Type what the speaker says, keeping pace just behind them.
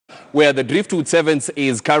where the Driftwood Sevens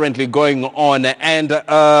is currently going on. And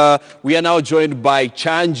we are now joined by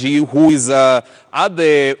Chanji, who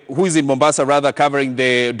is in Mombasa, rather, covering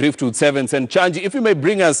the Driftwood Sevens. And Chanji, if you may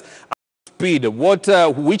bring us up to speed,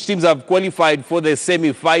 which teams have qualified for the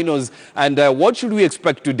semi-finals, and what should we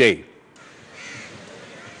expect today?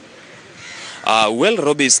 Well,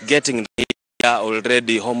 Robbie is getting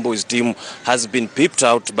already. Homeboy's team has been pipped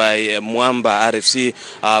out by Mwamba RFC.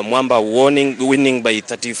 Mwamba winning by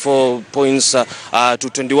 34 points to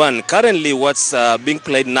 21. Currently, what's being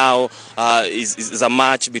played now is a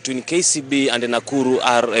match between KCB and Nakuru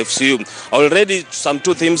RFCU. Already, some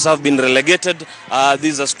two teams have been relegated.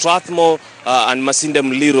 These are Strathmore and Masinde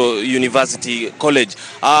Muliro University College.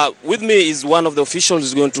 With me is one of the officials who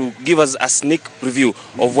is going to give us a sneak preview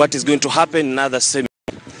of what is going to happen in other semi.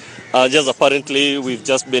 Just apparently, we've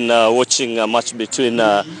just been watching a match between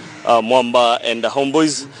Mwamba and the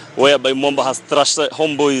Homeboys, whereby Mwamba has thrashed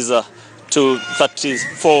Homeboys to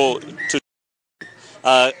 34 to.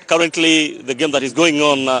 Currently, the game that is going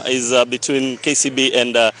on is between KCB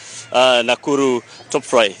and Nakuru Top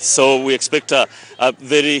Fry. So we expect a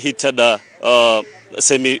very heated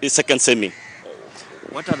second semi.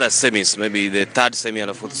 What are the semis? Maybe the third semi and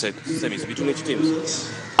the fourth semis between which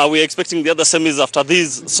teams? We're expecting the other semis after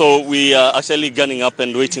these, so we are actually gunning up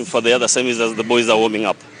and waiting for the other semis as the boys are warming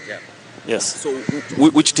up. Yeah. Yes. So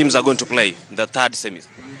which teams are going to play the third semis?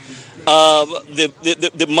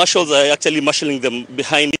 The marshals are actually marshalling them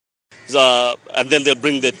behind, and then they'll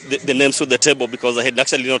bring the names to the table because they had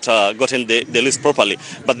actually not gotten the list properly.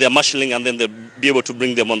 But they're marshalling, and then they'll be able to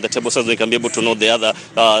bring them on the table so they can be able to know the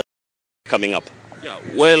other coming up. Yeah,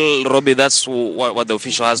 well, Robbie, that's what the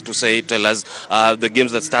official has to say. Tell us the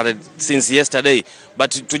games that started since yesterday.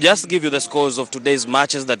 But to just give you the scores of today's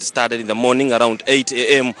matches that started in the morning around 8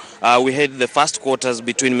 a.m., we had the first quarters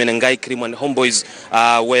between Menengai Cream and Homeboys,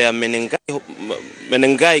 where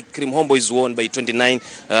Menengai Cream Homeboys won by 29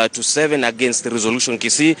 to 7 against the Resolution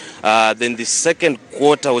Kisii. Then the second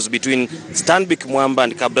quarter was between Stanbic Mwamba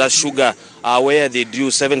and Kabras Sugar, where they drew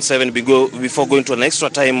 7-7 before going to an extra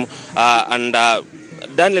time, and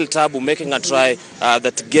Daniel Tabu making a try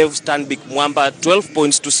that gave Stanbic Mwamba 12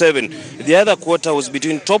 points to 7. The other quarter was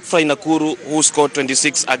between Top Fry Nakuru, who scored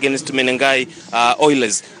 26 against Menengai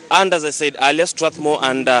Oilers. And as I said earlier, Strathmore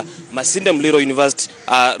and Masinde Muliro University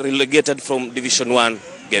are relegated from Division 1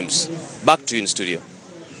 games. Back to you in studio.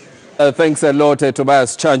 Thanks a lot,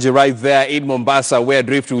 Tobias Chanji, right there in Mombasa, where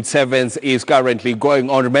Driftwood Sevens is currently going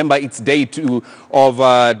on. Remember, it's day 2 of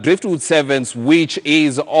Driftwood Sevens, which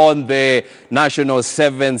is on the National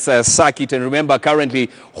Sevens circuit. And remember, currently,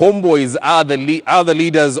 Homeboys are the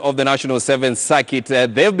leaders of the National Sevens circuit.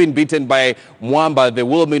 They've been beaten by Mwamba. They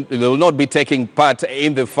will not be taking part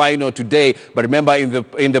in the final today. But remember,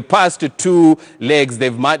 in the past 2 legs, they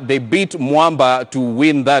beat Mwamba to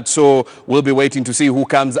win that. So we'll be waiting to see who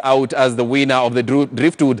comes out as the winner of the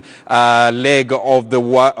Driftwood leg of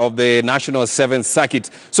the National Sevens circuit.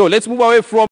 So let's move away from